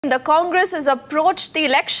The Congress has approached the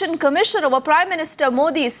Election Commission over Prime Minister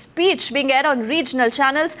Modi's speech being aired on regional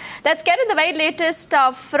channels. Let's get in the very latest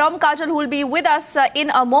from Kajal, who will be with us in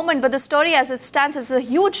a moment. But the story as it stands is a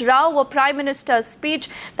huge row over Prime Minister's speech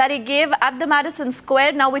that he gave at the Madison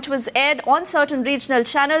Square, now which was aired on certain regional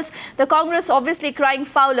channels. The Congress obviously crying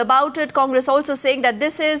foul about it. Congress also saying that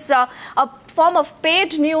this is a form of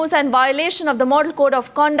paid news and violation of the Model Code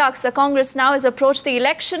of Conduct. The Congress now has approached the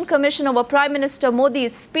Election Commission over Prime Minister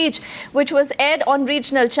Modi's speech, which was aired on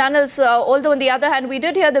regional channels. Although on the other hand, we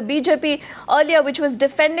did hear the BJP earlier, which was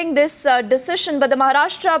defending this decision. But the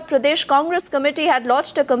Maharashtra Pradesh Congress Committee had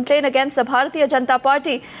lodged a complaint against the Bharatiya Janata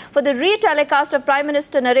Party for the retelecast of Prime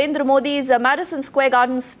Minister Narendra Modi's Madison Square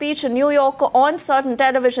Garden speech in New York on certain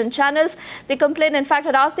television channels. The complaint, in fact,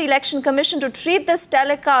 had asked the Election Commission to treat this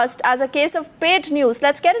telecast as a case of paid news.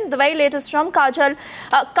 Let's get into the very latest from Kajal.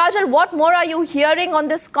 Kajal, what more are you hearing on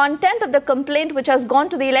this content of the complaint which has gone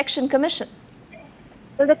to the Election Commission?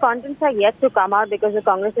 Well, the contents are yet to come out because the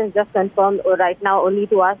Congress has just confirmed right now only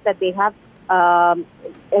to us that they have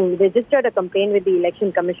registered a complaint with the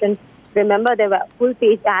Election Commission. Remember, there were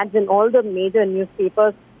full-page ads in all the major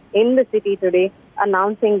newspapers in the city today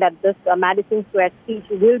announcing that this Madison Square speech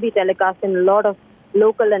will be telecast in a lot of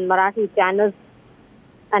local and Marathi channels.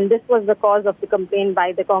 And this was the cause of the complaint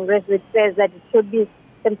by the Congress, which says that it should be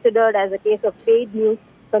considered as a case of paid news,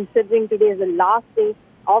 considering today is the last day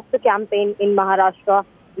of the campaign in Maharashtra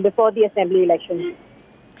before the assembly elections.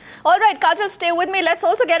 All right, Kajal, stay with me. Let's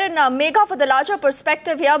also get in Megha for the larger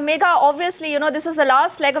perspective here. Megha, obviously, this is the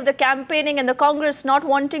last leg of the campaigning and the Congress not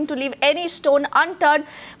wanting to leave any stone unturned.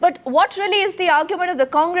 But what really is the argument of the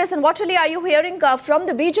Congress and what really are you hearing from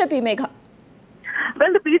the BJP, Megha?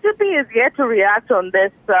 Well, the BJP is yet to react on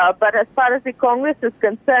this, but as far as the Congress is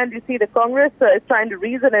concerned, you see, the Congress is trying to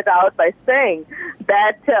reason it out by saying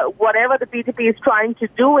that whatever the BJP is trying to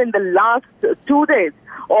do in the last 2 days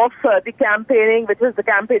of the campaigning, which is the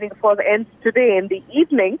campaigning, of course, ends today in the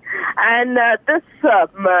evening, and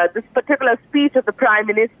this particular speech of the Prime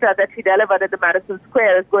Minister that he delivered at the Madison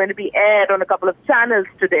Square is going to be aired on a couple of channels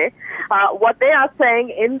today. What they are saying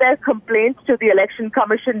in their complaint to the Election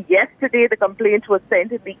Commission yesterday, the complaint was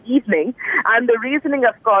sent in the evening, and the reasoning,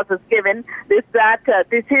 of course, is given is that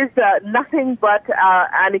this is nothing but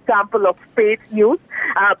an example of paid news,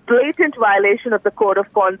 blatant violation of the Code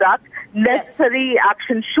of Conduct. Necessary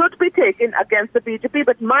action should be taken against the BJP,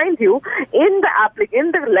 but mind you, in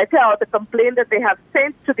the letter or the complaint that they have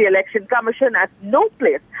sent to the Election Commission, at no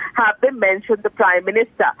place have they mentioned the Prime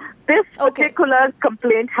Minister. This particular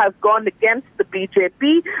complaint has gone against the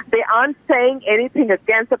BJP. They aren't saying anything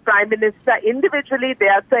against the Prime Minister individually. They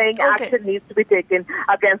are saying action needs to be taken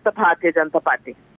against the Bharatiya Janata Party.